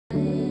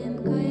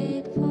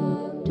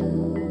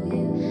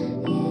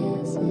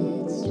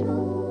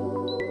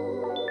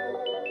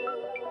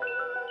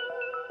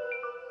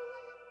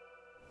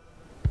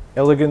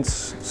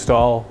Elegance,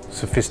 style,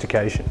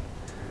 sophistication.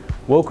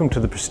 Welcome to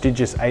the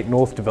prestigious 8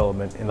 North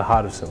development in the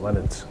heart of St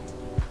Leonards.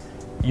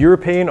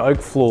 European oak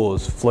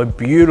floors flow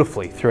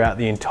beautifully throughout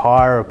the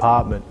entire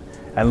apartment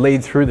and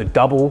lead through the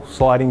double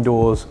sliding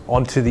doors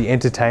onto the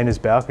entertainer's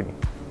balcony.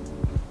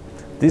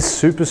 This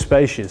super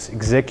spacious,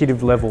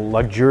 executive level,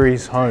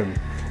 luxurious home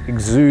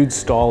exudes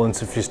style and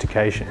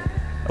sophistication.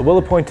 A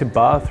well-appointed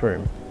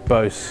bathroom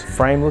boasts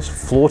frameless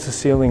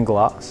floor-to-ceiling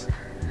glass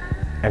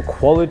and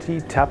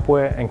quality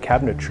tapware and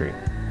cabinetry,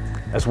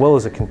 as well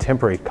as a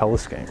contemporary colour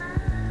scheme.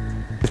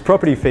 This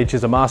property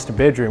features a master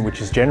bedroom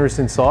which is generous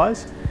in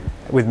size,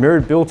 with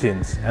mirrored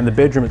built-ins, and the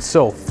bedroom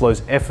itself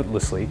flows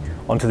effortlessly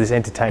onto this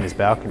entertainer's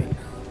balcony.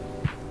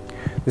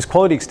 This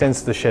quality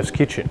extends to the chef's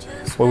kitchen,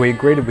 where we are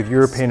greeted with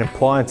European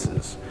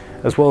appliances,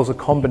 as well as a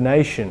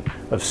combination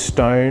of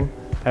stone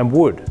and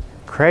wood,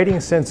 creating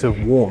a sense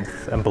of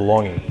warmth and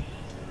belonging.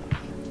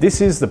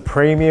 This is the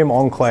premium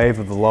enclave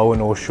of the lower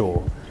North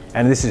Shore,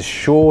 and this is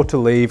sure to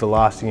leave a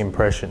lasting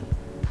impression.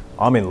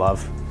 I'm in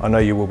love. I know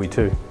you will be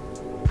too.